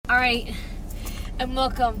Alright, and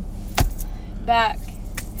welcome back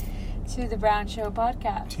to the Brown Show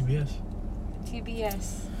podcast.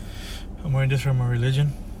 TBS. I'm wearing this for my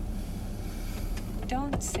religion.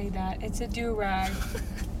 Don't say that. It's a do-rag.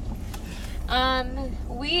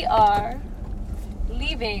 We are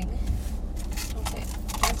leaving. Don't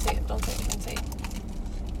say it.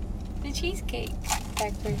 The Cheesecake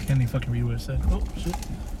Factory. Can't even fucking read what it said. Oh, shit.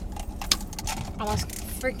 Almost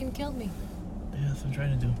freaking killed me. Yeah, that's what I'm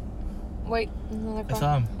trying to do. Wait, another I car.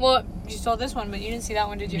 saw him. Well, you saw this one, but you didn't see that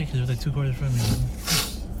one, did you? Yeah, because there was like 2 cars in front of me.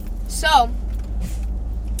 So,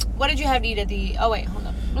 what did you have to eat at the... Oh, wait, hold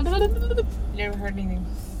up. Never heard anything.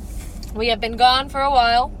 We have been gone for a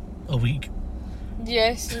while. A week.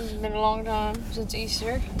 Yes, it's been a long time since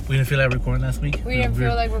Easter. We didn't feel like recording last week. We didn't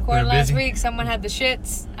feel like recording last busy. week. Someone had the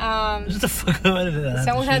shits. Shut the fuck up. I didn't have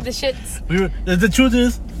Someone the had shit. the shits. We were. The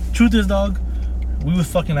truth is, dog, we was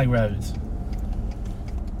fucking like rabbits.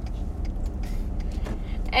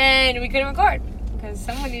 And we couldn't record because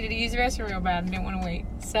someone needed to use the restroom real bad and didn't want to wait.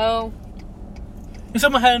 So, And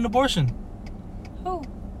someone had an abortion. who?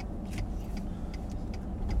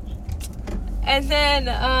 And then,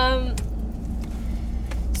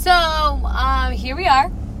 here we are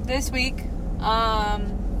this week.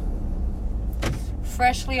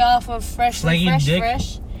 Freshly off of Slanging dick.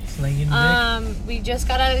 Slanging dick. We just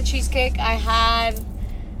got out of the cheesecake. I had,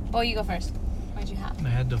 well, you go first. What'd you have? I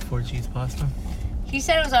had the 4 cheese pasta. He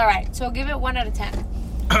said it was alright, so I'll give it 1 out of 10.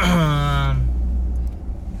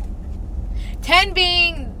 10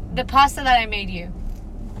 being the pasta that I made you.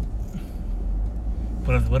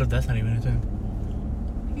 What if that's not even a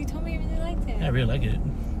 10? You told me you really liked it. Yeah, I really like it.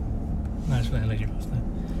 No, I just really like your pasta.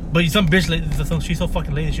 But some bitch, she's so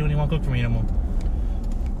fucking lazy, she don't even want to cook for me no more.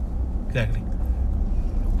 Exactly.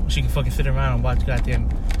 She can fucking sit around and watch goddamn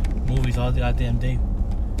movies all the goddamn day.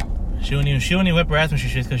 She don't even whip her ass when she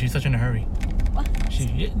shits because she's such in a hurry. What?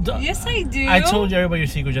 Yes, I do. I told you everybody your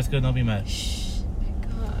secret, Jessica. Don't be mad. Shh.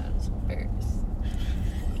 God, it's embarrassed.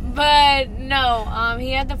 But no,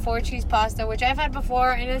 he had the 4 cheese pasta, which I've had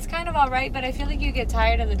before, and it's kind of alright, but I feel like you get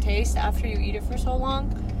tired of the taste after you eat it for so long.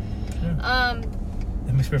 Sure.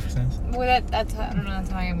 That makes perfect sense. Well, that's I don't know. That's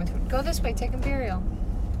how I am with food. Go this way. Take Imperial.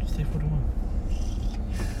 Just take 41.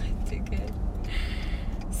 I take it.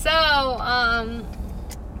 So,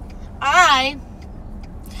 I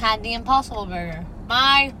had the Impossible Burger.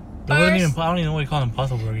 I don't even know what you call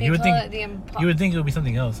Impossible Burger. You would think it would be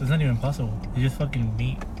something else. It's not even impossible. It's just fucking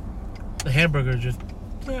meat. The hamburger is just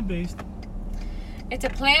plant-based. It's a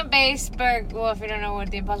plant-based burger. Well, if you don't know what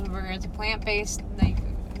the Impossible Burger is, it's a plant-based, like,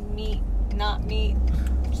 meat, not meat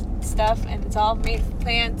stuff. And it's all made from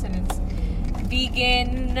plants, and it's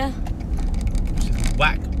vegan. Just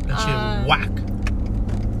whack. That shit whack.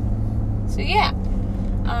 So, yeah.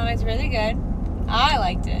 It's really good. I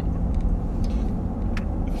liked it.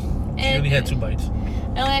 She only had 2 bites.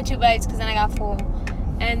 I only had 2 bites because then I got full.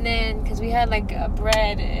 And then, because we had like a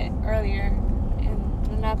bread earlier.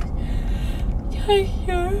 And I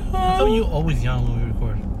thought you always yawn when we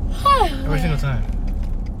record. Every single time.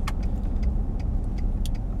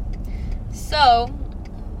 So,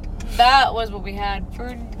 that was what we had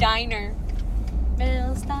for diner.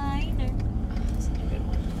 Bill's Diner. Such a good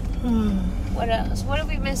one. What else? What have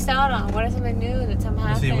we missed out on? What is something new that's happened?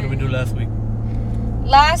 Let's see, what did we do last week?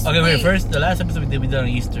 Last week. First, the last episode we did on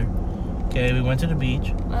Easter. Okay, we went to the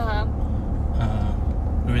beach.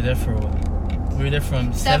 We were there for what? We were there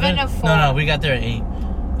from 7 to 4. No, we got there at 8. We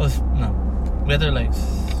got there it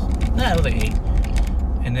was like 8.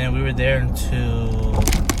 And then we were there until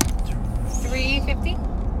 3:50.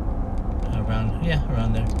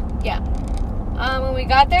 Around there. Yeah. When we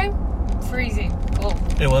got there, freezing cold.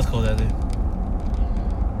 It was cold that day.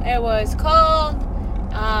 It was cold.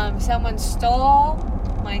 Someone stole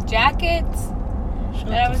my jacket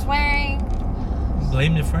that I was wearing.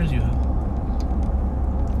 Blame the friends you have.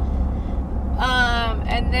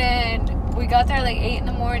 And then we got there like 8 in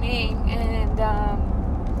the morning and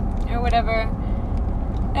or whatever.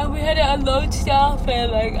 And we had to unload stuff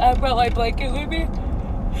and like I brought my blanket with me.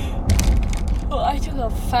 Well, I took a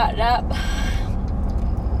fat nap.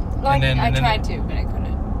 I tried to, but I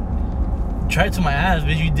couldn't. Tried to my ass,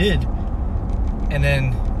 but you did. And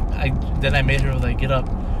then I made her like, get up.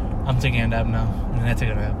 I'm taking a nap now. And then I took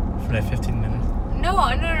a nap for like 15 minutes. No.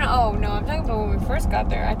 Oh, no. I'm talking about when we first got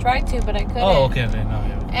there. I tried to, but I couldn't. Oh, okay. No,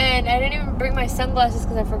 yeah. And I didn't even bring my sunglasses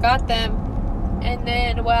because I forgot them. And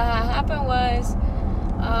then what happened was,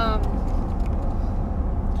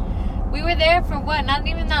 we were there for what? Not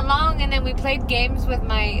even that long. And then we played games with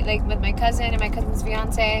my cousin and my cousin's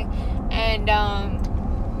fiance. And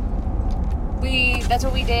that's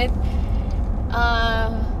what we did.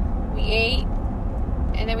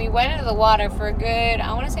 then we went into the water for a good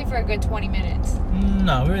 20 minutes.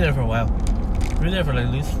 No, we were there for a while. We were there for like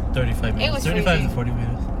at least 35 minutes. It was 35 freezing. to 40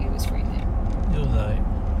 minutes. It was freezing. It was alright.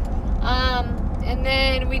 And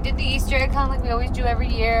then we did the Easter egg hunt like we always do every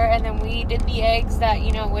year, and then we did the eggs that,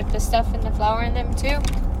 you know, with the stuff and the flour in them too.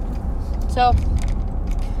 So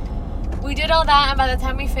we did all that, and by the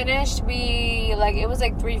time we finished, it was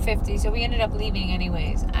like 3:50, so we ended up leaving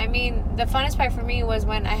anyways. I mean, the funnest part for me was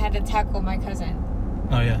when I had to tackle my cousin.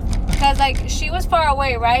 Oh, yeah. Because, like, she was far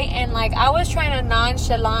away, right? And, like, I was trying to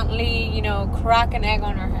nonchalantly, you know, crack an egg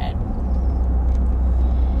on her head.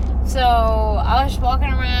 So I was walking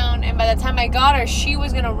around, and by the time I got her, she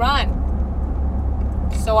was going to run.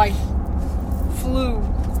 So I flew,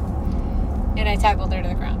 and I tackled her to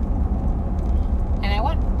the ground. And I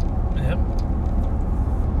won. Yep.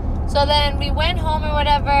 So then we went home or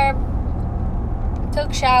whatever,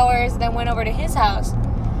 took showers, then went over to his house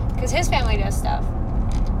because his family does stuff.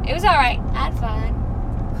 It was alright. I had fun.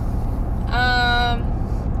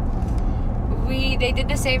 They did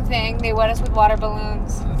the same thing. They wet us with water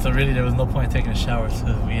balloons. So really, there was no point in taking a shower, so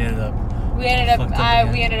we ended up fucked up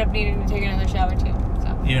again. We ended up needing to take another shower too.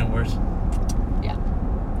 So Even worse. yeah.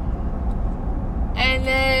 And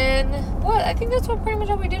then what? I think that's pretty much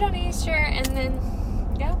what we did on Easter. And then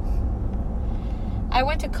yeah, I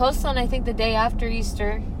went to Coastline. I think the day after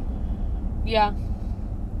Easter. Yeah.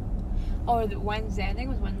 Or the Wednesday. I think it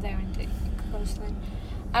was Wednesday I went to Coastline.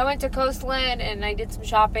 I went to Coastline and I did some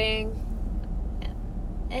shopping.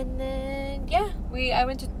 And then, yeah, I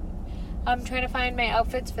went to, I'm trying to find my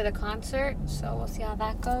outfits for the concert. So we'll see how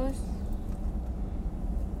that goes.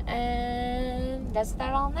 And that's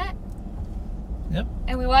that on that. Yep.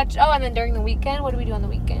 And we watched, and then during the weekend, what do we do on the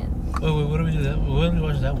weekend? Oh, what did we do what did we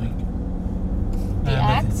watch that week? The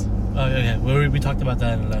Act? Oh, yeah. We talked about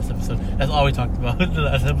that in the last episode. That's all we talked about in the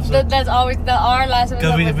last episode. That's always, our last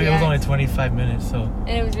episode Because was it was only 25 minutes, so. And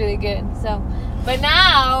it was really good, so. But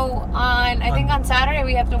now, on Saturday,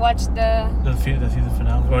 we have to watch the season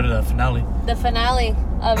finale, or the finale. the finale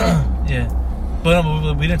of it. Yeah. But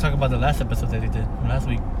we didn't talk about the last episode that they did from last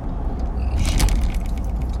week.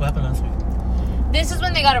 What happened last week? This is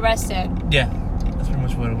when they got arrested. Yeah. That's pretty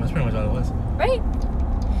much what it was. That's pretty much all it was. Right?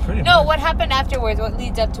 Pretty No, much. what happened afterwards, what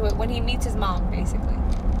leads up to it, when he meets his mom, basically.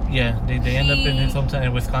 Yeah, they end up in his hometown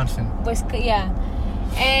in Wisconsin. Yeah.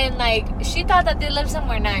 And, like, she thought that they lived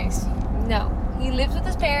somewhere nice. No. He lives with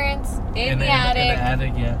his parents in the attic. In the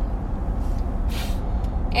attic, yeah.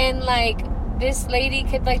 And, like, this lady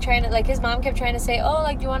kept, like, trying to, like, his mom kept trying to say, oh,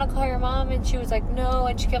 like, do you want to call your mom? And she was like, no.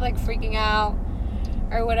 And she kept, like, freaking out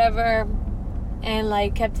or whatever. And,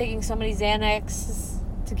 like, kept taking so many Xanax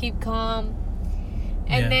to keep calm.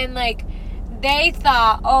 And then, like, they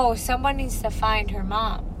thought, oh, someone needs to find her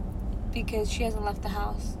mom because she hasn't left the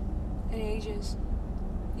house in ages,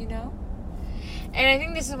 you know? And I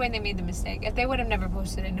think this is when they made the mistake. If they would have never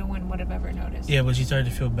posted it, no one would have ever noticed. Yeah, but she started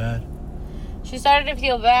to feel bad. She started to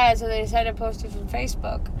feel bad, so they decided to post it from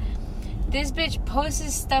Facebook. This bitch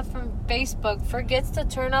posts stuff from Facebook, forgets to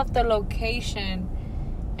turn off the location,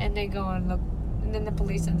 and they go and look. And then the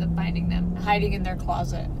police ends up finding them, hiding in their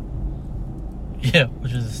closet. Yeah,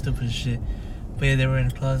 which was the stupidest shit. But yeah, they were in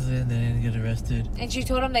a closet and they didn't get arrested. And she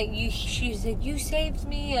told him that she said, you saved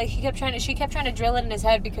me. Like, she kept trying to drill it in his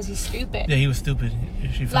head because he's stupid. Yeah, he was stupid.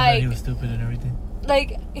 She found out he was stupid and everything.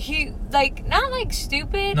 Not like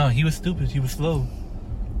stupid. No, he was stupid. He was slow.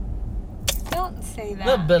 Don't say that.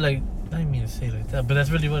 No, but like, I didn't mean to say it like that, but that's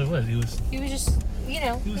really what it was. He was just, you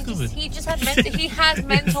know, he was stupid. He just had he has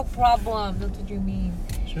mental problems. That's what you mean.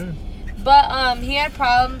 Sure. But he had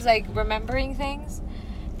problems like remembering things,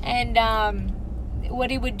 and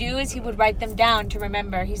what he would do is he would write them down to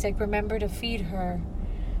remember. He's like, remember to feed her,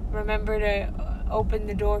 remember to open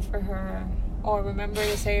the door for her, or remember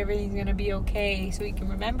to say everything's gonna be okay, so he can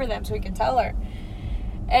remember them, so he can tell her.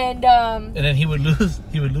 And then he would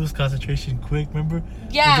lose concentration quick. Remember?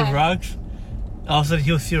 Yeah. With the rocks. All of a sudden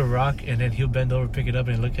he'll see a rock and then he'll bend over, pick it up,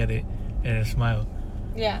 and look at it and then smile.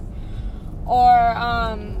 Yeah. Or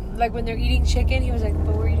like when they're eating chicken, he was like,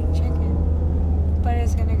 but we're eating chicken, but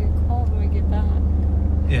it's gonna get cold when we get back.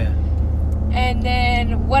 Yeah. And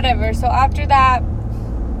then whatever. So after that,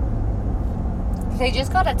 they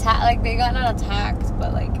just got attacked. Like they got not attacked,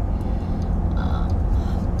 but like,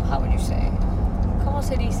 how would you say? ¿Cómo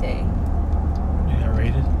se dice? You got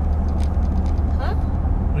raided? Huh?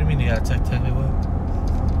 What do you mean they got attacked? Like what?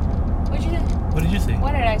 What'd you say? What did you say?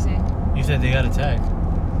 What did I say? You said they got attacked.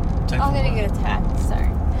 Oh, they didn't get attacked. Sorry.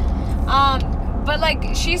 But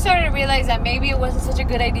like she started to realize that maybe it wasn't such a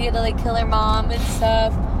good idea to like kill her mom and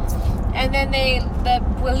stuff. And then the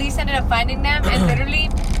police ended up finding them, and literally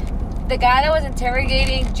the guy that was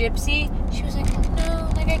interrogating Gypsy, she was like, oh no,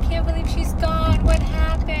 like I can't believe she's gone. What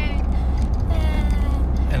happened?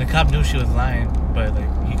 And the cop knew she was lying, but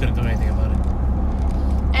like he couldn't do anything about it.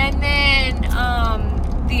 And then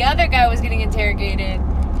the other guy was getting interrogated,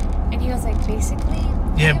 and he was like, basically,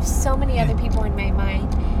 I have so many other people in my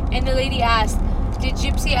mind. And the lady asked, did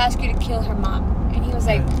Gypsy ask you to kill her mom? And he was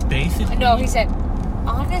like, basically? No, he said,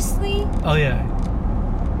 honestly? Oh, yeah.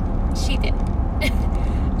 She did.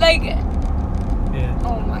 Like, yeah.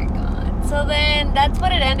 Oh my god. So then that's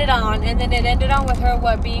what it ended on. And then it ended on with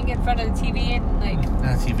her, being in front of the TV and like.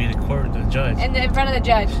 Not TV, the court, the judge. And in front of the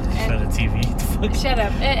judge. In front of the TV. Shut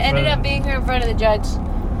up. It ended up being her in front of the judge.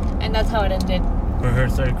 And that's how it ended. Where her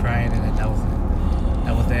started crying, and then that was it.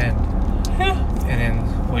 That was the end. And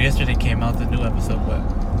then, well, yesterday came out the new episode, but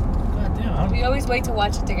god damn, we always wait to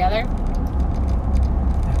watch it together.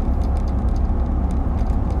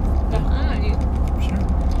 Sure.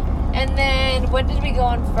 And then when did we go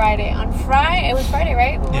on Friday? On Friday, it was Friday,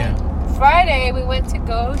 right? Friday we went to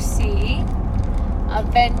go see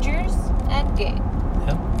Avengers Endgame.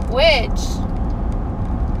 Yep. Which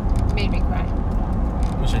made me cry.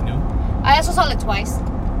 Which I knew. I also saw it twice.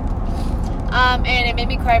 And it made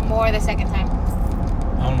me cry more the second time.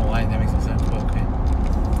 I don't know why that makes no sense, but okay.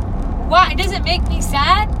 Why? Does it make me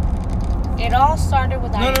sad? It all started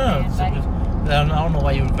with Iron Man, buddy. I don't know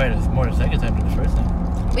why you would cry more the second time than the first time.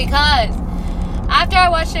 Because after I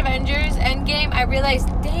watched Avengers Endgame, I realized,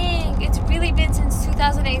 dang, it's really been since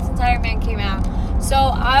 2008 since Iron Man came out. So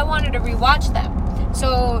I wanted to rewatch them.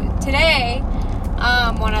 So today,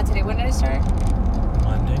 well, not today. When did I start?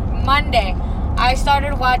 Monday. I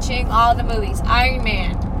started watching all the movies. Iron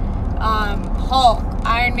Man, Hulk,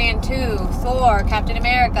 Iron Man 2, Thor, Captain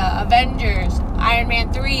America, Avengers, Iron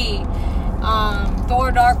Man 3,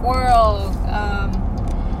 Thor Dark World.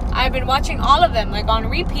 I've been watching all of them, like, on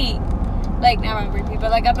repeat. Like, not on repeat,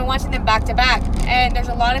 but, like, I've been watching them back to back. And there's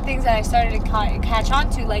a lot of things that I started to catch on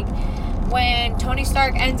to, like, when Tony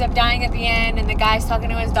Stark ends up dying at the end and the guy's talking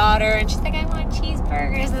to his daughter and she's like, I want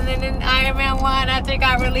cheeseburgers. And then in Iron Man 1, after it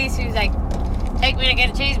got released, he was like, take me to get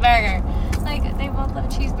a cheeseburger. Like, they both love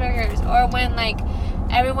cheeseburgers. Or when, like,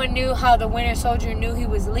 everyone knew how the Winter Soldier knew he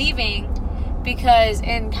was leaving, because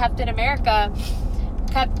in Captain America,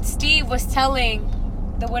 Steve was telling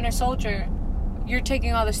the Winter Soldier, you're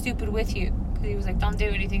taking all the stupid with you. Because he was like, don't do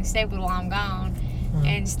anything stupid while I'm gone. Mm-hmm.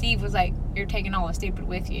 And Steve was like, you're taking all the stupid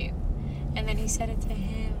with you. And then he said it to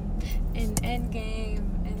him in Endgame.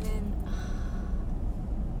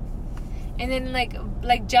 And then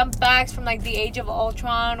like jump backs from like the Age of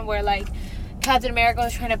Ultron, where like Captain America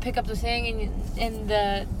was trying to pick up the thing and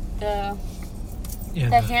the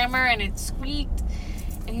hammer, and it squeaked,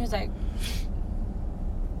 and he was like,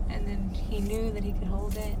 and then he knew that he could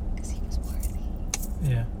hold it because he was worthy.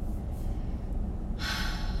 Yeah.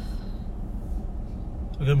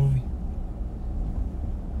 A good movie.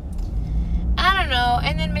 I don't know.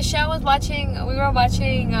 And then Michelle was watching. We were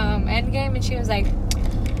watching Endgame, and she was like,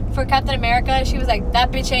 for Captain America, she was like,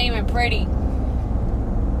 that bitch ain't even pretty.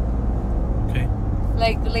 Okay.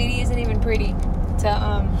 Like, the lady isn't even pretty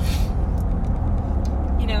to,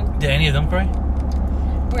 you know. Did any of them cry?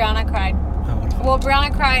 Brianna cried. Oh, what a fuck. Well,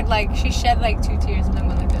 Brianna cried, like, she shed, like, 2 tears and then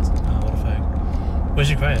went like this. Oh, what a fuck. Where'd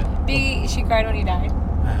she cry at? She cried when he died.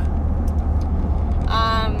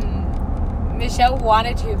 Ah. Michelle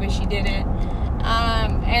wanted to, but she didn't.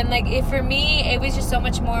 And like, for me, it was just so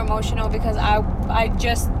much more emotional because I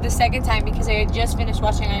just, the second time, because I had just finished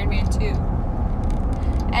watching Iron Man 2.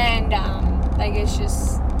 And, like, it's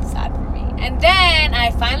just sad for me. And then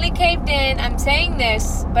I finally caved in. I'm saying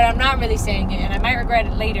this, but I'm not really saying it, and I might regret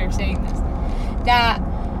it later saying this, that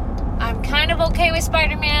I'm kind of okay with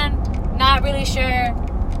Spider-Man. Not really sure.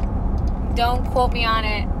 Don't quote me on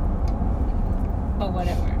it. But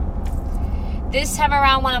whatever. This time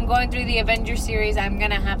around, when I'm going through the Avengers series, I'm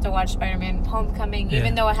going to have to watch Spider-Man Homecoming,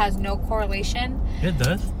 even though it has no correlation. It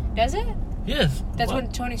does. Does it? Yes. That's when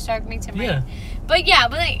Tony Stark meets him, right? Yeah. But yeah,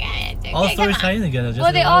 but like... all stories tie in together.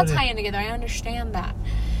 Well, they all tie in together. I understand that.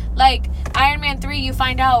 Like, Iron Man 3, you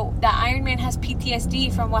find out that Iron Man has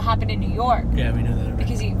PTSD from what happened in New York. Yeah, we knew that already.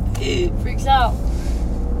 Because he freaks out.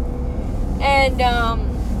 And,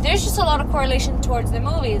 there's just a lot of correlation towards the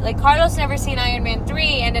movie. Like, Carlos never seen Iron Man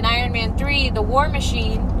 3, and in Iron Man 3, the War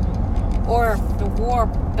Machine, or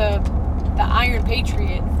the Iron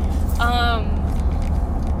Patriot,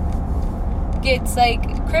 gets like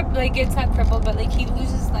gets not crippled, but like he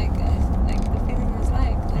loses like the feeling in his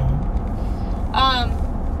leg. Like,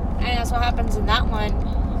 and that's what happens in that one.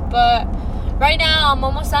 But Right now, I'm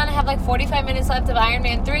almost done. I have like 45 minutes left of Iron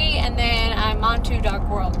Man 3, and then I'm on to Dark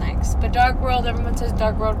World next. But Dark World, everyone says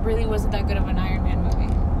Dark World really wasn't that good of an Iron Man movie.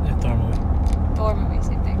 Yeah, Thor movie. Thor movie,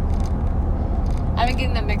 same thing. I've been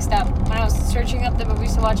getting them mixed up. When I was searching up the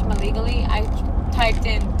movies to watch them illegally, I typed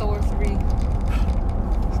in Thor 3. What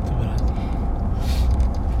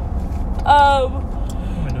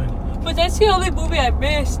am I doing? But that's the only movie I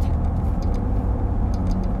missed.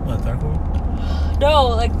 What, Dark World? No,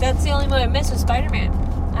 like that's the only movie I missed was Spider-Man.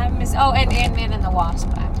 I missed. Oh, and Ant-Man and the Wasp.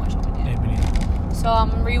 I haven't watched them Yeah, yet. me neither. So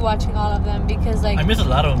I'm rewatching all of them because like I miss a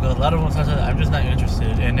lot of them because a lot of them sometimes I'm just not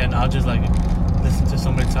interested, and then I'll just like listen to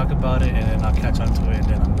somebody talk about it, and then I'll catch on to it, and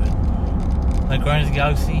then I'm good. Like Guardians of the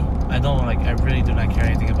Galaxy, I don't like. I really do not care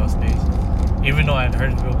anything about space, even though I've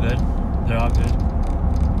heard it's real good. They're all good.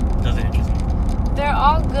 It doesn't interest me. they're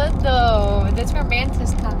all good though. That's where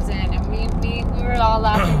Mantis comes in, and we were all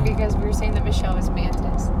laughing because we were saying that Michelle was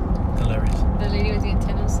Mantis, Hilarious. the lady with the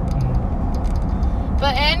antennas. Mm-hmm.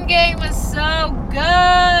 But Endgame was so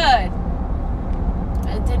good.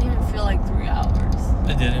 It didn't even feel like 3 hours.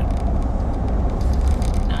 It didn't.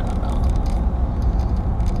 I don't know.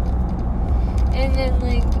 And then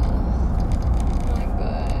like, oh my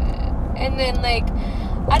god. And then like,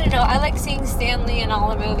 I don't know. I like seeing Stan Lee in all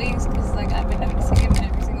the movies because like I've been noticing him in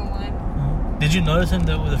every single one. Mm-hmm. Did you notice him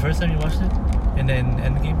the first time you watched it? And then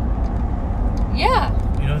Endgame? Yeah,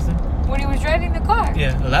 You noticed him? when he was driving the car.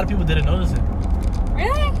 Yeah, a lot of people didn't notice it.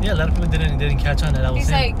 Really? Yeah, a lot of people didn't catch on that was He's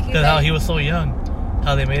him. like- he's Because how like- he was so young.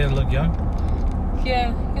 How they made it look young.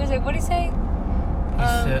 Yeah. He was like, what did he say? He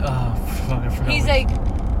said, oh, fuck, I forgot. He's what- like,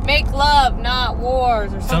 make love, not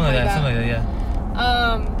wars, or something like that. Something like that,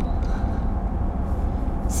 yeah.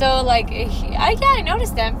 So like, I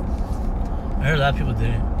noticed them. I heard a lot of people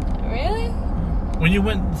didn't. Really? When you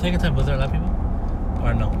went the second time, was there a lot of people?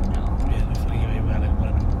 Or no? No. Yeah, it's funny. You had like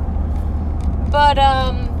one. But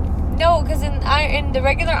no, because in the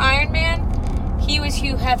regular Iron Man, he was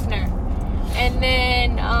Hugh Hefner, and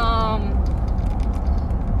then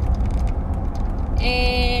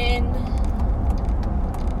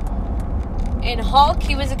in Hulk,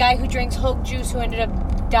 he was a guy who drinks Hulk juice who ended up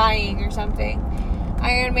dying or something.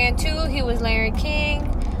 Iron Man 2, he was Larry King.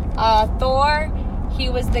 Thor, he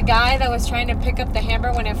was the guy that was trying to pick up the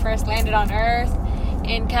hammer when it first landed on Earth.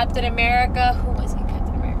 In Captain America, who was he in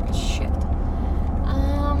Captain America? Shit.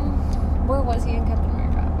 Where was he in Captain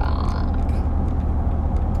America?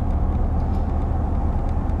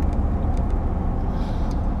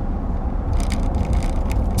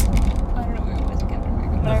 I don't know where he was in Captain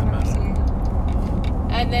America, but I Doesn't remember matter. seeing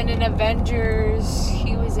him. And then in Avengers,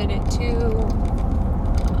 he was in it too.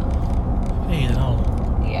 Hey, then all of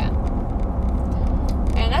them. Yeah.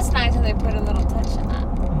 And that's nice when they put a little touch in that.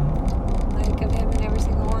 Like of him in every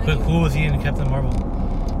single one. But who was he in Captain Marvel?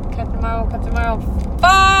 Captain Marvel.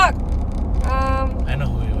 Fuck! I know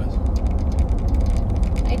who he was.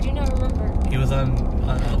 I do not remember. He was on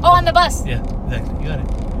On the bus. Yeah, exactly. You got it.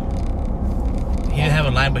 He didn't have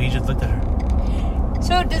a line, but he just looked at her.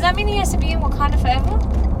 So does that mean he has to be in Wakanda forever?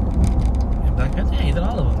 And Black Panther? Yeah, he's in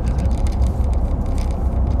all of them.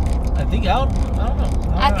 I think I don't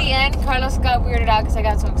know. At the end, Carlos got weirded out because I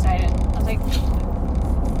got so excited. I was like,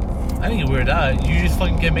 I think you're weirded out. You just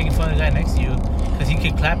fucking kept making fun of the guy next to you because he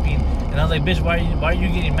kept clapping, and I was like, bitch, why are you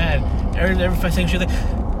getting mad? Every 5 seconds she was like,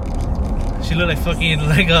 she looked like fucking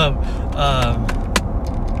like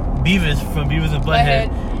Beavis from Beavis and Butthead.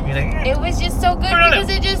 You're like, it was just so good because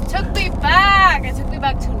it just took me back. It took me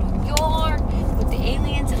back to New York with the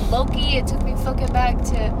aliens and Loki. It took me fucking back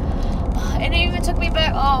to, and it even took me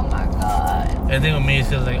back. Oh my god. The thing with me is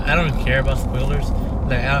because like I don't care about spoilers.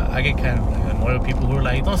 Like I get kind of like annoyed with people who are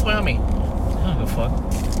like, don't spoil me. I don't give a fuck.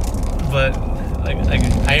 But like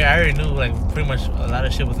I already knew like pretty much a lot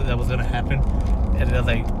of shit that was gonna happen. And then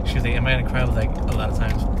like she was like, am I gonna cry? I was like a lot of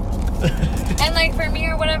times. And like for me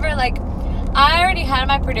or whatever, like I already had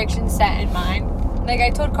my predictions set in mind. Like I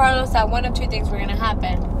told Carlos that one of two things were gonna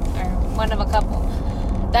happen, or one of a couple,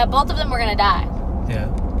 that both of them were gonna die. Yeah.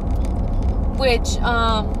 Which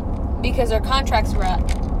because their contracts were up.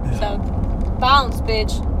 Yeah. So bounce,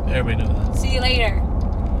 bitch. Everybody knew that. See you later.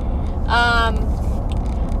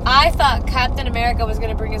 I thought Captain America was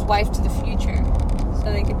gonna bring his wife to the future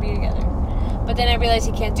so they could be together. But then I realized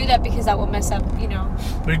he can't do that because that will mess up, you know.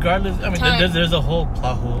 Regardless, I mean, there's a whole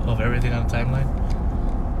plot hole of everything on the timeline.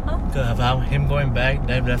 Huh? Because of how him going back,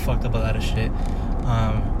 that fucked up a lot of shit.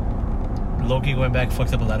 Loki going back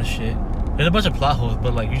fucked up a lot of shit. There's a bunch of plot holes,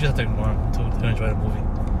 but like you just have to ignore them to enjoy the movie.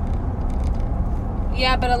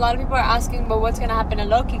 Yeah, but a lot of people are asking, but what's gonna happen to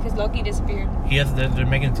Loki? Because Loki disappeared. They're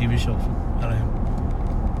making a TV show out of him.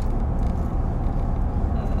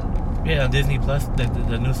 Yeah, on Disney Plus,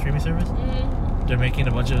 the new streaming service. Mm-hmm. They're making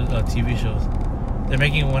a bunch of TV shows. They're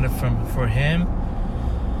making one for him,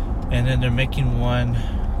 and then they're making one,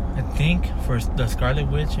 I think, for the Scarlet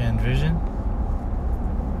Witch and Vision.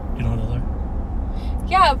 You know what those are?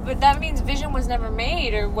 Yeah, but that means Vision was never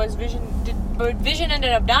made, or was Vision? But Vision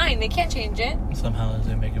ended up dying. They can't change it. Somehow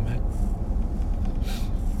they make him back.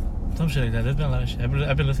 Some shit like that. There's been a lot of shit.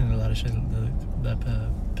 I've been listening to a lot of shit the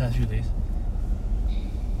past few days.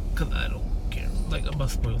 Cause I don't care like about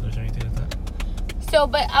spoilers or anything like that. So,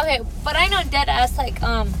 but I know dead ass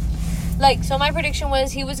so my prediction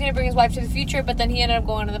was he was gonna bring his wife to the future, but then he ended up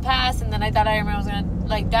going to the past, and then I thought Iron Man was gonna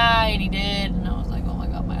die, and he did, and I was like, oh my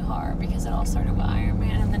god, my heart, because it all started with Iron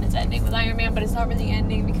Man, and then it's ending with Iron Man, but it's not really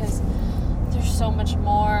ending because there's so much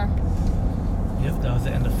more. Yep, that was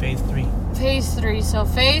the end of Phase 3. Phase 3. So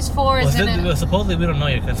Phase 4 is supposedly we don't know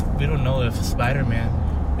yet because we don't know if Spider-Man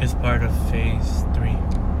is part of Phase 3.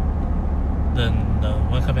 The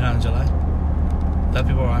one coming out in July. A lot of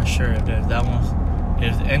people aren't sure if that one's,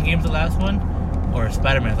 if Endgame's the last one or if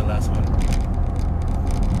Spider-Man's the last one.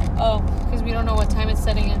 Oh, because we don't know what time it's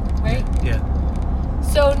setting in, right? Yeah.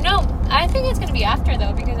 So no, I think it's gonna be after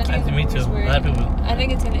though, because I think me too. Weird. A lot of people. I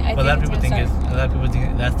think it's gonna. A lot of people think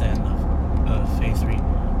that's the end of Phase 3,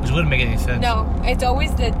 which wouldn't make any sense. No, it's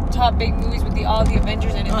always the top big movies with all the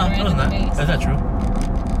Avengers in it. No, it's not. That's not true.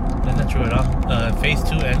 That's not true at all. Phase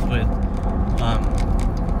 2 ends with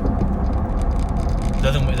it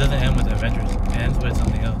doesn't end with the Avengers. It ends with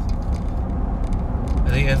something else. I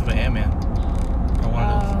think it ends with Ant-Man or one of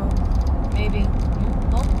those. Maybe.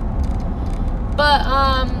 Oh. But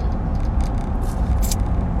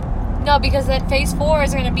no, because that Phase 4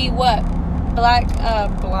 is gonna be what? Black.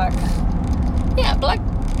 Yeah, Black.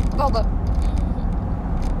 Hold up.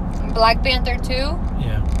 Black Panther 2.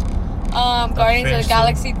 Yeah. Guardians of the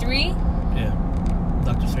Galaxy 3. Yeah.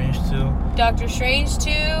 Doctor Strange 2. Doctor Strange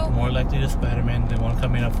 2. More likely to Spider-Man. They want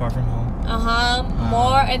coming up Far From Home.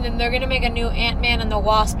 More, and then they're gonna make a new Ant-Man and the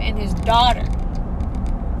Wasp and his daughter.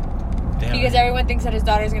 Because everyone thinks that his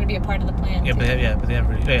daughter is gonna be a part of the plan. Yeah, but they have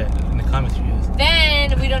in the comics she is.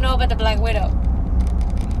 Then we don't know about the Black Widow.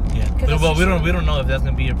 Yeah. Well, we don't know if that's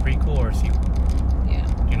gonna be a prequel or a sequel. Yeah.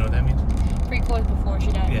 Do you know what that means? Prequel is before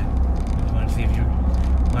she died. Yeah. I wanted to see if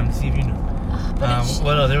you knew.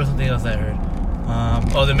 What else? There was something else I heard.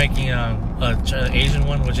 They're making an Asian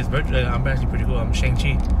one, which is I'm actually pretty cool.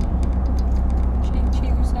 Shang-Chi. Shang-Chi,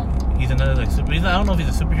 who's that? He's another super. I don't know if he's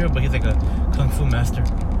a superhero, but he's like a kung fu master.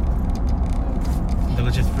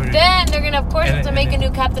 Which is pretty. Then they're gonna, of course, have to make a new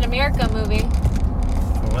Captain America movie.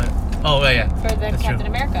 For what? Oh, yeah. For the That's Captain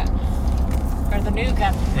true. America. For the new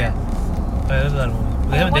Captain. Yeah. There's a lot of movies.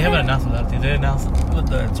 They haven't announced a lot of things. They announced with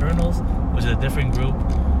the Eternals, which is a different group.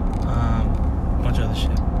 A bunch of other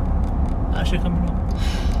shit. That shit coming up.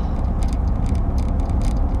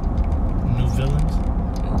 New villains.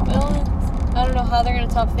 I don't know how they're gonna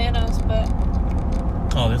top Thanos, but.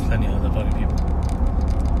 Oh, there's plenty of other fucking people.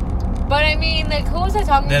 But I mean, like, who was I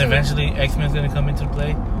talking to? Then eventually X-Men's gonna come into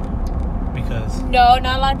play because. No,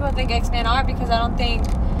 not a lot of people think X-Men are because a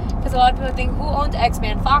lot of people think who owns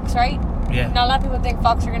X-Men? Fox, right? Yeah. Not a lot of people think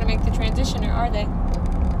Fox are gonna make the transition, or are they?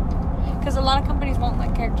 Because a lot of companies won't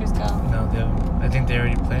let characters go. No, I think they're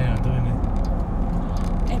already planning on doing it.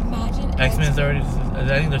 Imagine X-Men's already. I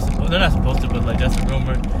think they're not supposed to, but like that's a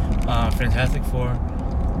rumor. Fantastic Four.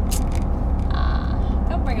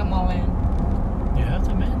 Don't bring them all in. You have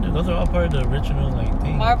to, man. Those are all part of the original like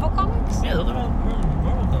thing. Marvel comics? Yeah, those are all part of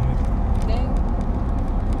Marvel comics. Dang.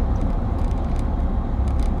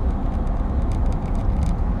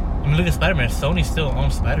 I mean, look at Spider-Man. Sony still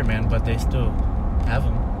owns Spider-Man, but they still have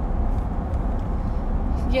him.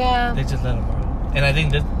 Yeah. They just let him grow. And I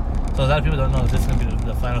think so a lot of people don't know this is going to be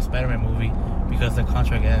the final Spider-Man movie because the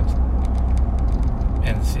contract ends.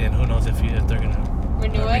 And who knows if they're going to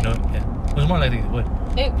renew it? Yeah. It was more likely they would.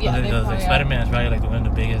 Spider-Man is probably like one of the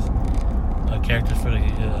biggest characters for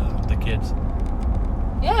the kids.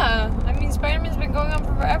 Yeah. I mean, Spider-Man's been going on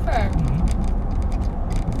for forever. Mm-hmm.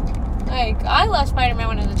 Like, I loved Spider-Man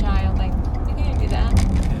when I was a child. Like, you can't do that.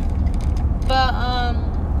 Yeah. But, I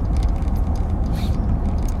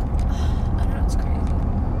don't know, it's crazy.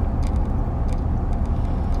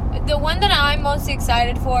 The one that I'm most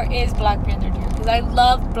excited for is Black Panther 2. Because I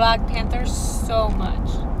love Black Panther so much.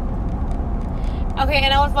 Okay,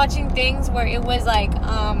 and I was watching things where it was like, do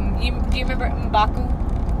you remember M'Baku?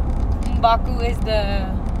 M'Baku is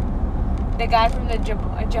the guy from the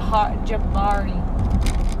Jabari.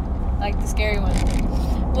 Like the scary one.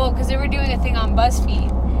 Well, because they were doing a thing on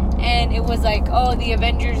BuzzFeed. And it was like, oh, the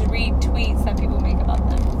Avengers read tweets that people make about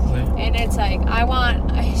them. Right. And it's like, I want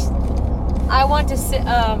to sit,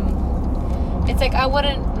 It's like I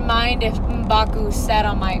wouldn't mind if M'Baku sat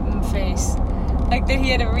on my face, like that he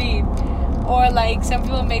had to read, or like some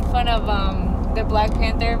people made fun of the Black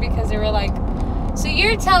Panther because they were like, so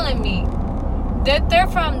you're telling me that they're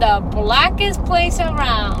from the blackest place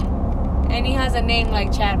around, and he has a name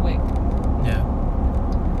like Chadwick. Yeah.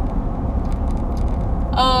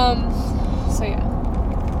 So yeah,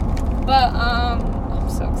 but I'm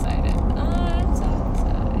so excited. I'm so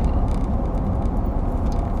excited.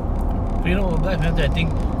 But you know, Black Panther, I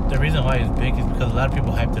think the reason why it's big is because a lot of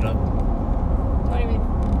people hyped it up. What do you mean?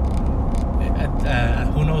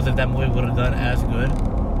 Who knows if that movie would have done as good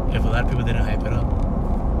if a lot of people didn't hype it up.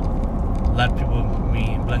 A lot of people,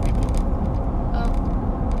 me, black people. Oh.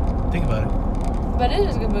 Think about it. But it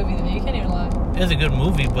is a good movie though. You can't even lie. It's a good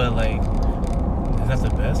movie, but like, it's not the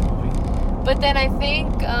best movie. But then I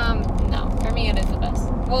think no, for me it is the best.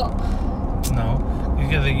 Well, No,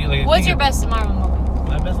 because like. what's your best Marvel movie?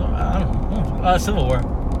 My best one? I don't know. Civil War.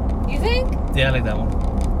 You think? Yeah, I like that one.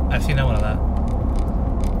 I've seen that one a lot.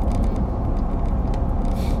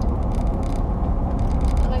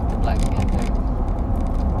 I like the Black Panther.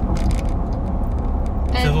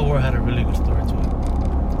 Civil War had a really good story to it.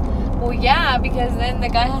 Well, yeah, because then the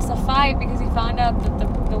guy has to fight because he found out that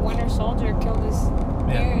the Winter Soldier killed his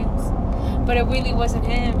parents. But it really wasn't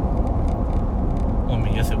him. Well, I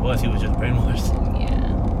mean, yes, it was. He was just brainwashed. Yeah,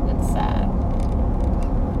 that's sad.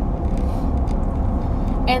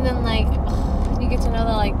 And then, like, you get to know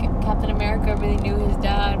that, like, Captain America really knew his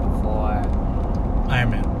dad before. Iron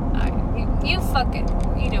Man. You fucking,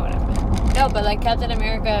 you know what I meant. No, but, like, Captain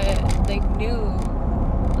America, like, knew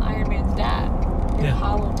Iron Man's dad. Yeah.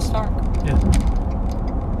 Howard Stark. Yeah.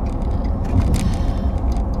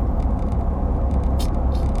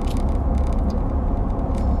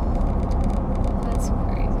 That's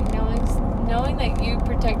crazy. Knowing that you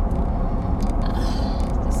protect.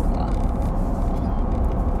 Just a lot.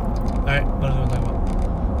 Alright, what else do you want to talk about?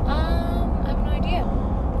 I have no idea.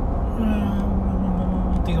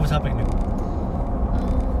 Think of a topic, Nick.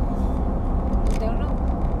 Don't know.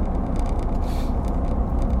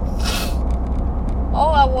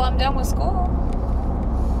 Oh, well, I'm done with school.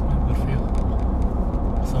 Good for you.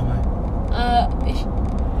 So am I.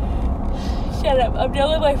 Shut up. I'm done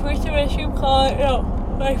with my first semester of college. No,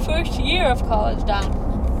 my first year of college done.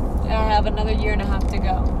 And I have another year and a half to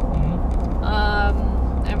go. Mm-hmm.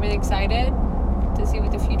 I'm really excited to see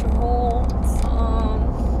what the future holds.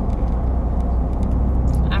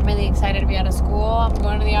 I'm really excited to be out of school. I'm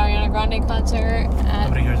going to the Ariana Grande concert at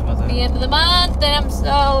Nobody cares about that. the end of the month, and I'm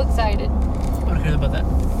so excited. Nobody cares about that.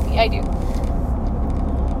 Yeah, I do.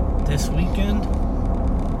 This weekend,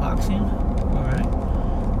 boxing. Alright.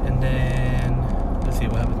 And then, let's see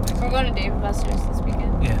what happens next. We're going to Dave & Buster's this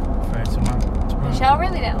weekend. Yeah, for tomorrow. Michelle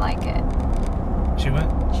really didn't like it. She went?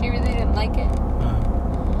 She really didn't like it.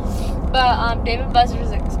 But Dave & Buster's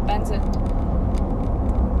is expensive.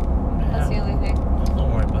 That's the only thing.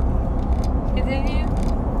 Don't worry about that. Continue.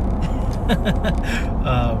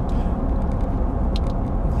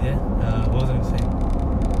 Yeah. What was I gonna say?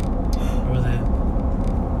 Where was it?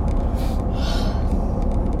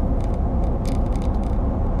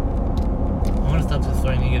 I want to stop this so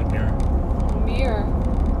I need to get a mirror. Mirror.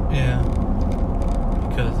 Yeah.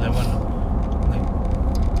 Because I want to, like,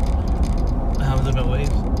 how I'm looking at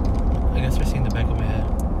waves. I guess we're seeing the back of my head.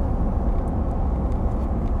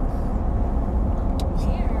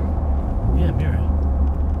 Mirror. Yeah, mirror.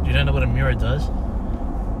 Do you not know what a mirror does?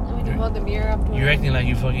 When you hold the mirror up to You're acting like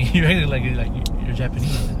you fucking. You're acting like you're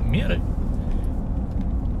Japanese. Mirror.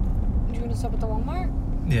 You gonna stop at the Walmart?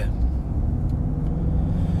 Yeah.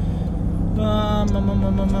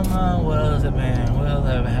 What else, man? What else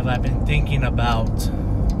have I been thinking about?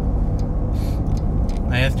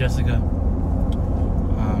 I asked Jessica.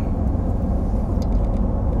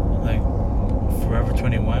 Like, Forever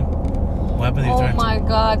 21. What happened if you Oh turn? my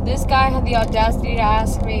god, this guy had the audacity to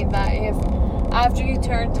ask me that if after you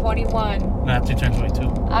turn 21, No, after you turn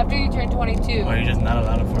 22. after you turn 22, Or you're just not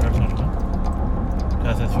allowed to Forever 21?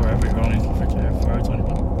 Because it's forever. You're only for Forever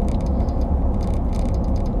 21.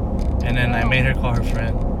 And then I made her call her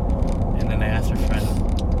friend. And then I asked her friend.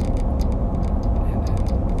 And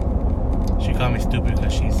then she called me stupid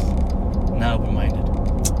because she's not open-minded.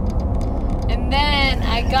 and then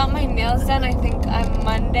I got my nails done, I think on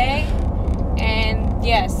Monday, and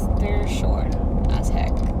yes, they're short as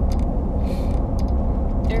heck.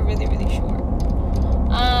 They're really, really short.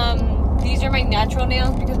 These are my natural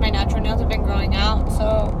nails because my natural nails have been growing out,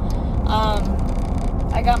 so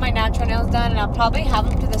I got my natural nails done, and I'll probably have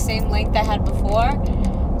them to the same length I had before,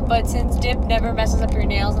 but since dip never messes up your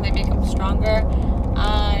nails and they make them stronger,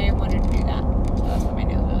 I wanted to do that. So that's why my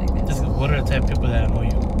nails are like this. Just, what are the type of people that annoy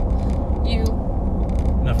you? You.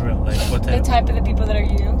 Not for real. Like, what type? The type of the people that are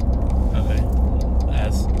you. Okay.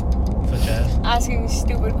 Such as? Asking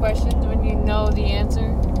stupid questions when you know the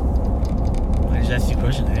answer. I just asked you a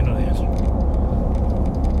question. I didn't know the answer.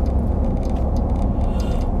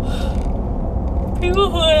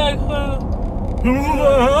 People who are like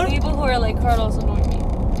people who are like Carlos annoy me.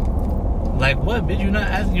 Like what, bitch? You're not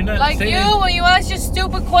asking. You're not like saying. you when you ask just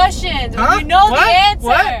stupid questions. Huh? When you know What? the answer.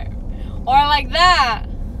 What? Or like that.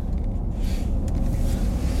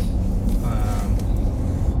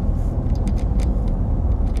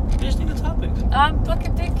 Bitch, think of topics. I'm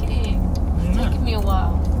fucking thinking. It's taking me a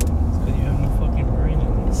while. Because you have no fucking brain in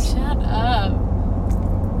you. Shut up.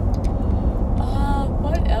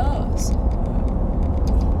 What else?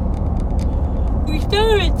 We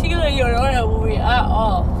still haven't seen La Llorona movie at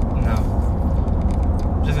all. No.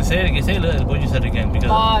 Just to say it again. Say what you said again.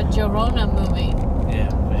 Because Llorona movie. yeah,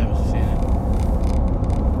 we haven't seen it.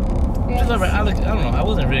 Yes. It's alright. I don't know. I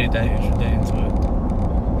wasn't really that interested into it.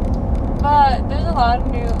 But there's a lot of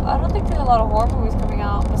new. I don't think there's a lot of horror movies coming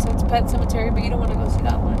out besides Pet Sematary, but you don't want to go see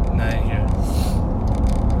that one. Nah, I hear it.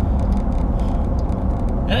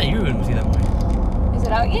 I thought you were going to see that movie. Is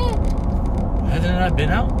it out yet? Hasn't it not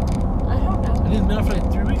been out? I don't know. I think it's been out for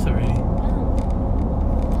like 3 weeks already.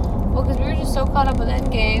 Well, because we were just so caught up with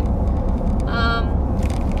Endgame.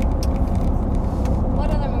 What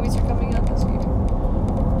other movies are coming out this year?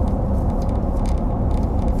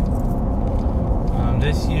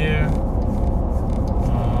 This year.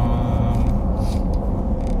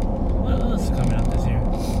 What else is coming out this year?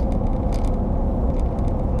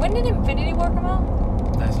 When did Infinity War come out?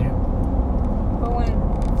 Last year. But when?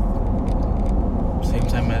 Same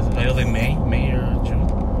time as I think May or June.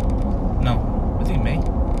 No, I think May.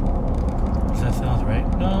 That sounds right.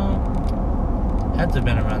 No, had to have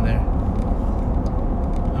been around there.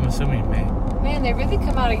 I'm assuming May. Man, they really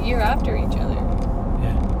come out a year after each other.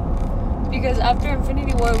 Yeah. Because after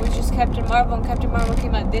Infinity War, it was just Captain Marvel, and Captain Marvel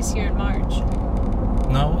came out this year in March.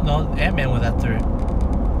 No, Ant-Man was after it.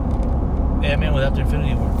 Ant-Man was after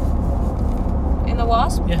Infinity War. In the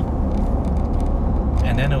Wasp? Yeah.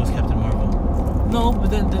 And then it was Captain Marvel. No, but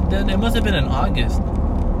then it must have been in August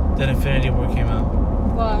that Infinity War came out.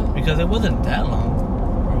 Why? Because it wasn't that long.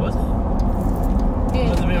 Or was it?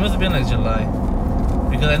 Yeah. It must have been like July.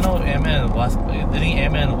 Because I know Ant-Man and the Wasp, I think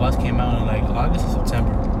Ant-Man and the Wasp came out in like August or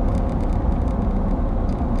September.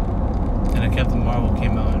 And then Captain Marvel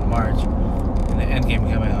came out in March. And the Endgame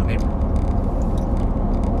came out in April.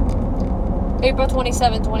 April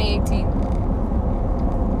 27, 2018.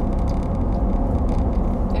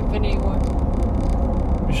 Infinity War.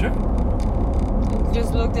 You sure?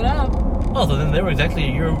 Just looked it up. Oh, so then they were exactly a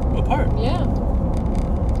year apart. Yeah.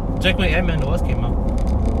 Check when Ant-Man and the Wasp came out.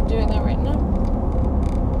 I'm doing that right now.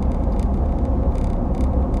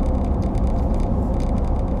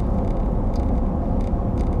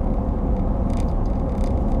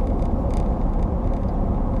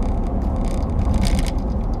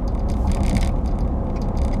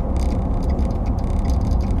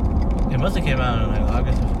 It must have came out in like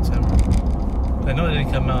August or September. I know it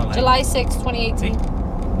didn't come out like July 6, 2018.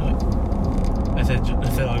 I said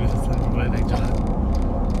August or September, but I think July.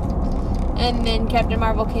 And then Captain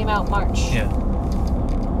Marvel came out March. Yeah.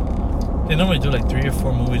 They normally do like 3 or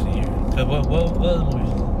 4 movies a year. Cause what other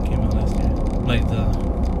movies came out last year? Like the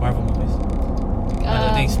Marvel movies.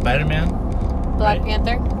 I think Spider-Man. Black right?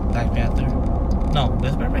 Panther. Black Panther. No,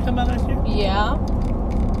 did Spider-Man come out last year? Yeah.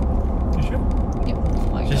 You sure? Yep. Oh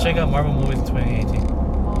my Just God. check out Marvel movies in 2018.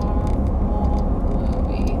 Marvel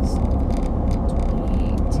movies.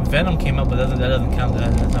 2018. Venom came out, but that doesn't count.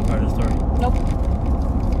 That's not part of the story. Nope.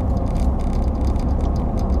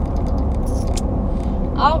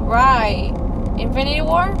 Alright. Infinity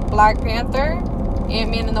War, Black Panther,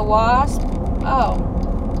 Ant-Man and the Wasp. Oh.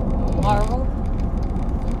 Marvel.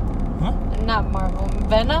 Huh? Not Marvel.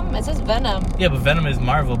 Venom? It says Venom. Yeah, but Venom is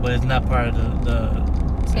Marvel, but it's not part of the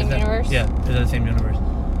Same universe? Yeah, it's in the same universe.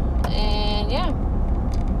 And yeah.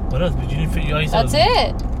 What else? But you didn't fit. You already said. That's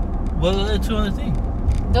it. What are the 2 other things?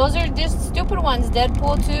 Those are just stupid ones.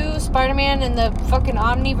 Deadpool 2, Spider-Man and the fucking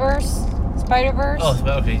Omniverse, Spider-Verse, Oh,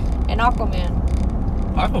 okay. and Aquaman.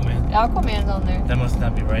 Aquaman. Aquaman's on there. That must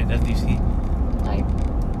not be right. That's DC. Like,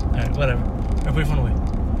 Alright, whatever. Alright, put your phone away.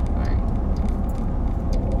 alright.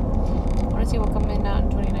 I want to see what comes out in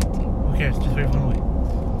 2019. Who cares? Just put your phone away.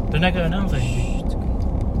 They're not gonna announce anything. It's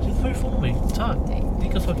okay. Just put your phone away. Talk. Dang.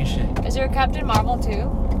 Think of fucking shit. Is there a Captain Marvel too?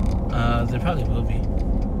 There probably will be.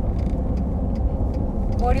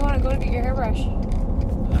 Where do you want to go to get your hairbrush?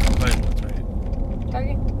 Probably not Target.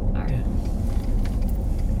 Target? Alright.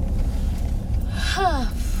 Yeah.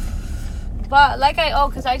 But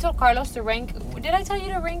because I told Carlos to rank. Did I tell you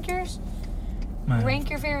to rank yours? Man. Rank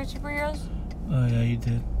your favorite superheroes? Oh, yeah, you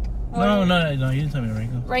did. Or- No, you didn't tell me to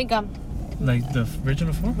rank them. Rank them. Like the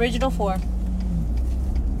original 4? Original 4.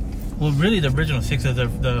 Well, really, the original 6 is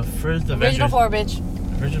the first Avengers. Original 4,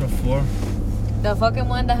 bitch. Original 4. The fucking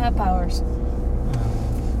one that had powers.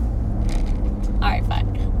 Alright,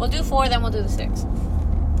 fine. We'll do 4, then we'll do the 6.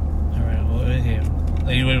 Alright, well, okay. What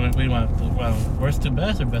do you want? Worst to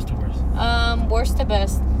best or best to worst? Worst to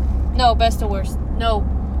best. No, best to worst. No.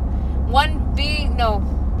 One being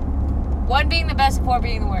the best and 4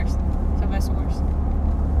 being the worst. So best to worst.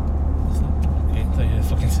 Okay, so you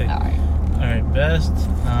fucking say. Alright, best.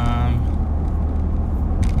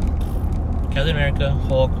 Captain America,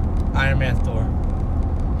 Hulk, Iron Man, Thor.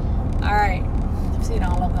 Alright. I've seen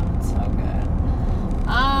all of them. It's so good.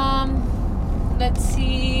 Let's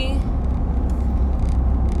see.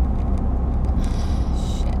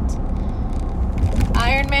 Shit.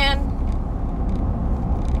 Iron Man,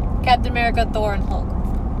 Captain America, Thor, and Hulk.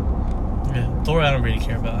 Yeah, Thor I don't really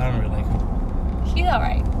care about. I don't really like him. He's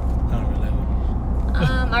alright. I don't really like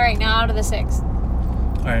him. Alright, now out of the 6.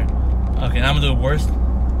 Alright. Okay, now I'm gonna do worst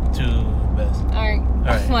to best. Alright.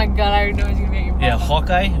 Alright. Oh my god, I already know he's gonna make you Yeah, fall.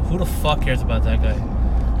 Hawkeye. Who the fuck cares about that guy?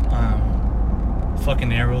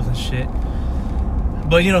 Fucking arrows and shit.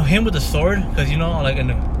 But you know him with the sword, because you know, like in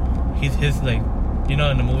the his like, you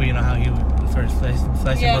know, in the movie, you know how he started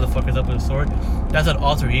slicing Yeah. motherfuckers up with a sword. That's an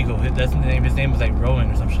alter ego. That's his name. His name is like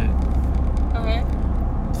Rowan or some shit. Okay.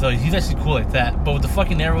 So he's actually cool like that. But with the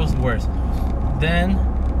fucking arrows, worse. Then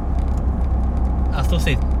I'll still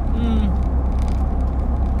say,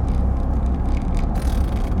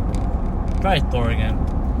 probably Thor again,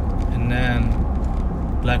 and then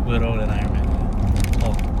Black Widow, and Iron Man.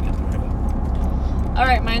 Oh, yeah, there we go.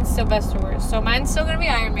 Alright, mine's still best or worst. So mine's still gonna be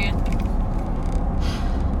Iron Man.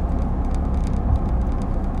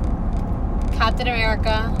 Captain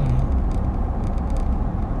America.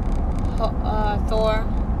 Thor.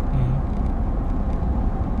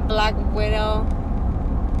 Black Widow.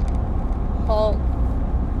 Hulk.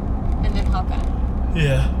 And then Hawkeye.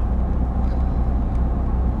 Yeah.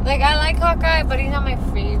 Like, I like Hawkeye, but he's not my I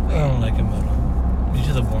favorite. don't like him at all. He's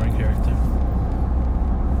just a boring character.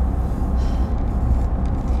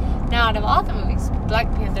 Now, out of all the movies,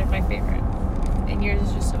 Black Panther's my favorite. And yours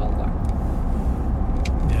is just Civil War.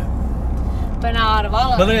 Yeah. But now, out of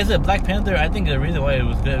all of But them... like I said, Black Panther, I think the reason why it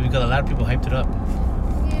was good is because a lot of people hyped it up.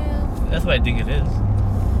 Yeah. That's why I think it is.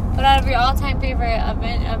 But out of your all-time favorite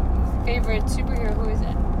favorite superhero, who is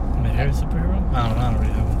it? My favorite superhero? I don't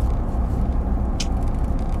really have one.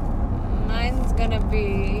 Mine's gonna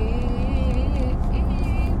be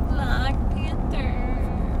Black Panther.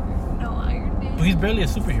 No, Iron Man. But he's barely a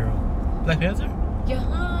superhero. Black Panther? Yeah.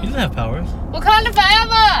 He doesn't have powers. Wakanda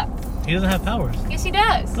forever! He doesn't have powers. Yes, he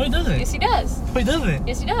does. No, he doesn't. Yes, he does. No, he doesn't.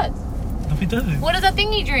 Yes, he does. No, he doesn't. What does that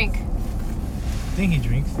thing he drink? Thing he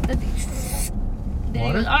drinks. The thing. Then he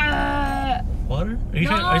Water? goes, "Ah." Water? Are you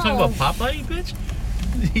talking No. about Popeye, you bitch?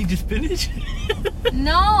 He just finished?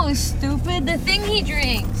 No, stupid. The thing he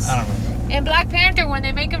drinks. I don't remember. In Black Panther, when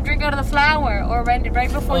they make him drink out of the flower, or right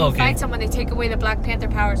before Oh, you okay. fight someone, they take away the Black Panther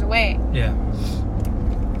powers away. Yeah.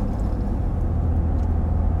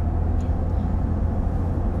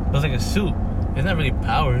 But it's like a suit. It's not really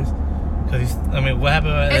powers. Cause he's, I mean, what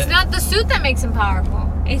happened? It's not the suit that makes him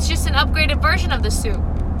powerful. It's just an upgraded version of the suit.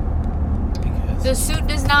 The suit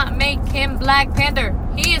does not make him Black Panther.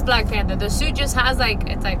 He is Black Panther. The suit just has like,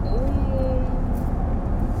 it's like, ooh.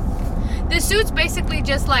 The suit's basically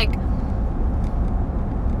just like,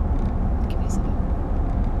 give me a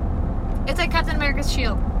second. It's like Captain America's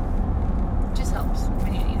shield. It just helps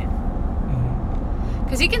when you need it.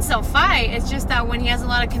 Because he can still fight. It's just that when he has a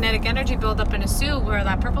lot of kinetic energy built up in his suit where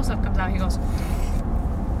that purple stuff comes out, he goes.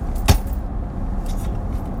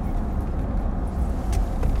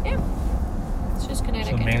 Yeah. It's just kinetic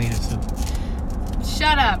So energy. Manny is a suit.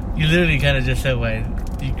 Shut up. You literally kind of just said why.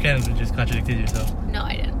 You kind of just contradicted yourself. No,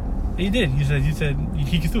 I didn't. You did. You said he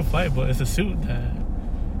can still fight, but it's a suit that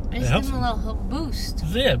I just helps give him a little boost.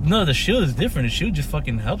 Yeah, no, the shield is different. The shield just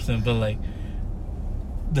fucking helps him, but like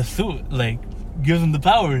the suit like gives him the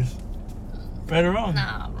powers. Right or wrong?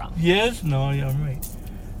 Nah, wrong. Yes? No, yeah, I'm right.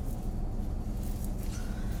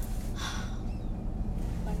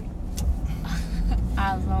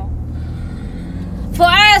 Asshole. For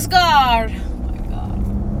Asgard! Oh my god.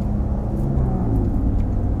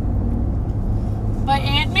 But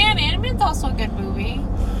Ant-Man's also a good movie.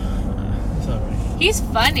 It's alright. He's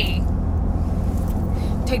funny.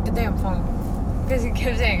 Take the damn phone. Because he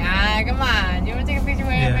kept saying, come on. You want to take a picture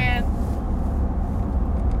with Yeah. Ant-Man?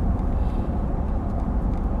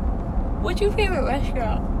 What's your favorite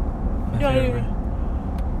restaurant? My Yeah, favorite.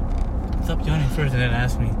 Stop yawning first and then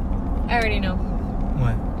ask me. I already know.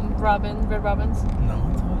 What? Red Robin's. No.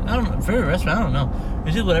 I don't know. Favorite restaurant? I don't know.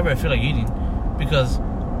 It's just whatever I feel like eating. Because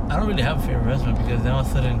I don't really have a favorite restaurant because then all of a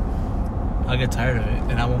sudden I'll get tired of it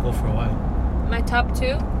and I won't go for a while. My top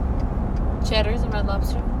 2? Cheddar's and Red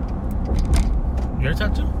Lobster. Your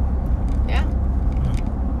top 2? Yeah.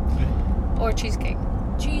 Okay. Or cheesecake.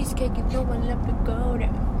 Cheesecake, if no one left to go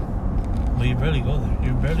there. Well, you barely go there.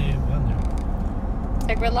 You barely gone there. It's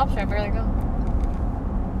like Red Lobster, I barely go.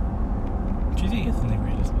 Cheesecake isn't the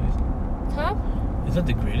greatest place. Huh? It's not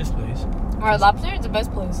the greatest place. Red Lobster is the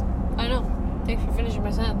best place. I know. Thanks for finishing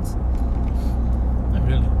my sentence. Not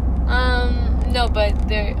really. No, but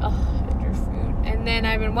they're their food. And then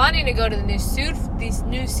I've been wanting to go to this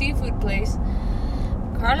new seafood place.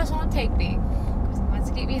 Carlos won't take me because he wants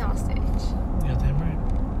to keep me hostage. Yeah, damn right.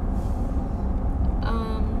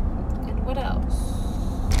 And what else?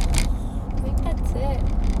 I think that's it.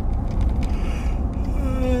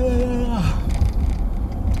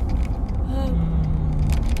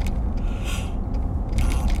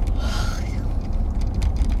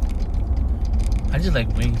 I just like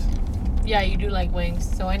wings. Yeah, you do like wings.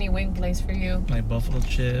 So any wing place for you. Like buffalo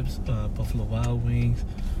chips, Buffalo Wild Wings,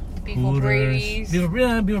 Beef Hooters. O'Brady's. Beef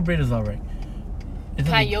O'Brady's alright. It's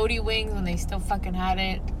not like- Coyote wings when they still fucking had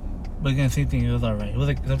it. But again, same thing. It was alright. It was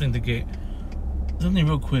like something to get, something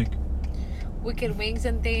real quick. Wicked Wings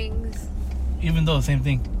and things. Even though same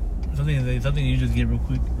thing, something you just get real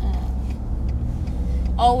quick.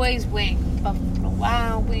 Always wings. Buffalo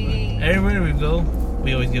Wild Wings. Everywhere we go,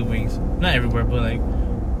 we always get wings. Not everywhere, but like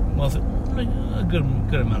most, like a good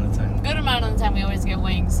amount of time. Good amount of the time we always get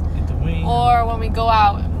wings. Get the wings. Or when we go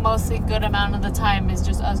out, mostly good amount of the time is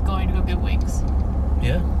just us going to go get wings.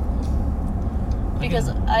 Yeah. Because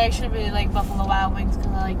I actually really like Buffalo Wild Wings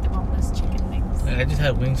because I like the boneless chicken wings. I just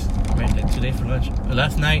had wings right like today for lunch.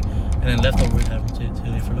 Last night, and then leftovers happened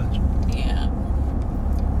today for lunch. Yeah.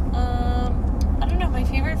 I don't know, my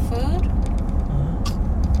favorite food?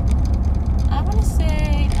 I want to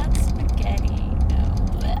say not spaghetti. No.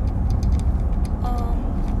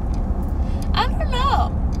 I don't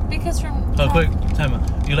know. Because from... Oh, quick time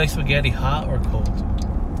out. You like spaghetti hot or cold?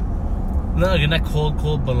 No, you're not cold,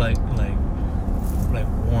 but like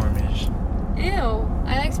warmish. Ew.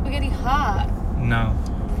 I like spaghetti hot. No.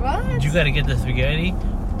 What? You gotta get the spaghetti,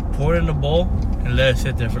 pour it in a bowl, and let it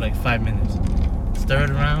sit there for like 5 minutes. Stir it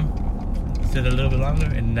around, sit a little bit longer,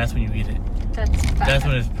 and that's when you eat it. That's fat. That's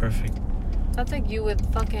when it's perfect. That's like you with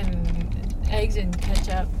fucking eggs and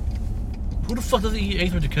ketchup. Who the fuck doesn't eat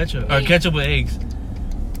eggs with the ketchup? Me. Or ketchup with eggs?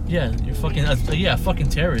 Yeah, you're fucking, a fucking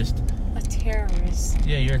terrorist. A terrorist.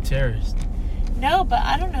 Yeah, you're a terrorist. No, but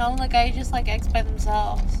I don't know. Like, I just like eggs by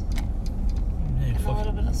themselves. Yeah, And a little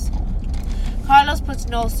fucking, bit of salt. Carlos puts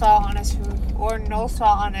no salt on his food. Or no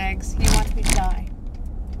salt on eggs. He wants me to die.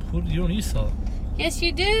 you don't eat salt. Yes,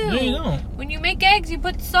 you do. No, you don't. When you make eggs, you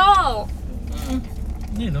put salt. No,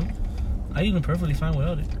 you don't. I eat them perfectly fine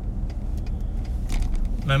without it.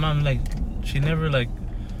 My mom, like, she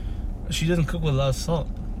doesn't cook with a lot of salt.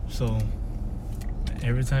 So,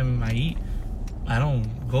 every time I eat, I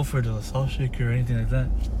don't go for the salt shaker or anything like that.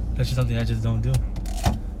 That's just something I just don't do.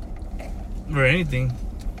 Or anything.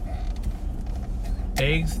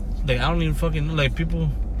 Eggs, like, I don't even fucking, like, people,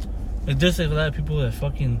 like, there's like a lot of people that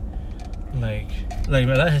fucking, like a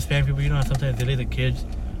lot of Hispanic people, you know how sometimes they let the kids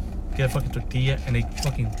get a fucking tortilla and they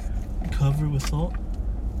fucking cover it with salt?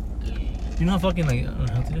 You know how fucking, like,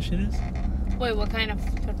 unhealthy that shit is? Wait, what kind of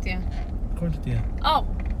tortilla? Corn tortilla. Oh.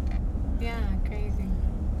 Yeah, crazy.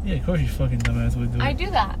 Yeah, of course you fucking dumbass would do it. I do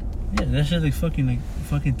that. Yeah, that shit's like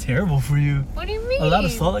fucking terrible for you. What do you mean? A lot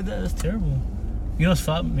of salt like that is terrible. You know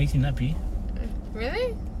salt makes you not pee?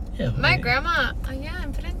 Really? Yeah. My like, grandma,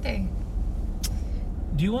 enfrente.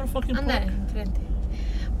 Do you want to fucking Anda, pork? enfrente.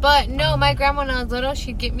 But no, my grandma when I was little,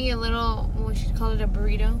 she'd get me a little, what she'd call it, a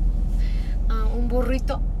burrito. Un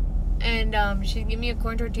burrito. And she'd give me a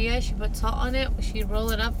corn tortilla, she'd put salt on it, she'd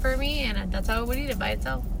roll it up for me, and that's how I would eat it by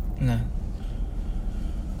itself. Nah.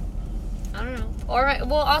 I don't know. Or,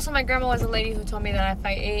 also my grandma was a lady who told me that if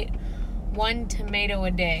I ate 1 tomato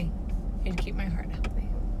a day, it'd keep my heart healthy.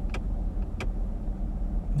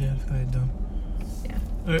 Yeah, it's kind of dumb. Yeah.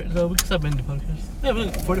 Alright, so we can stop ending the podcast. Yeah, but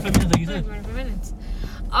look, 45 minutes like you said. 45 minutes.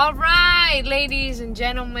 All right, ladies and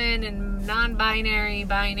gentlemen and non-binary,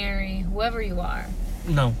 binary, whoever you are.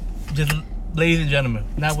 No, just ladies and gentlemen.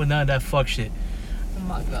 Not with none of that fuck shit. Oh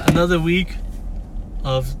my god. Another week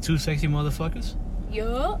of two sexy motherfuckers.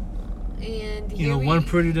 Yeah. And You know, one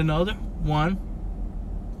prettier than the other. One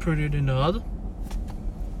prettier than the other.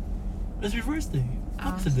 It's your birthday.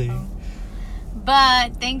 Not today.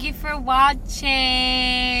 But thank you for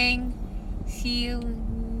watching. See you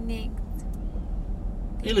next.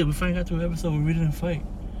 Hey, look, we finally got to an episode where we didn't fight.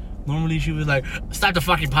 Normally she was like, stop the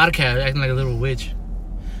fucking podcast, acting like a little witch.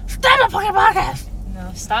 Stop the fucking podcast!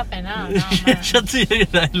 No, stop it now. Shut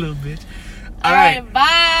that little bitch. Alright, bye.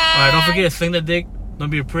 Alright, don't forget, sling the dick. Don't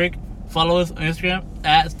be a prick. Follow us on Instagram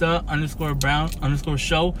at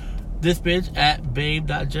 @the_brown_show. This bitch at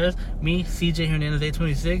babe.just. Me, CJ Hernandez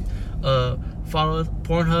 826. Follow us,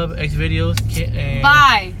 Pornhub, Xvideos. And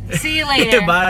Bye. See you later. Bye.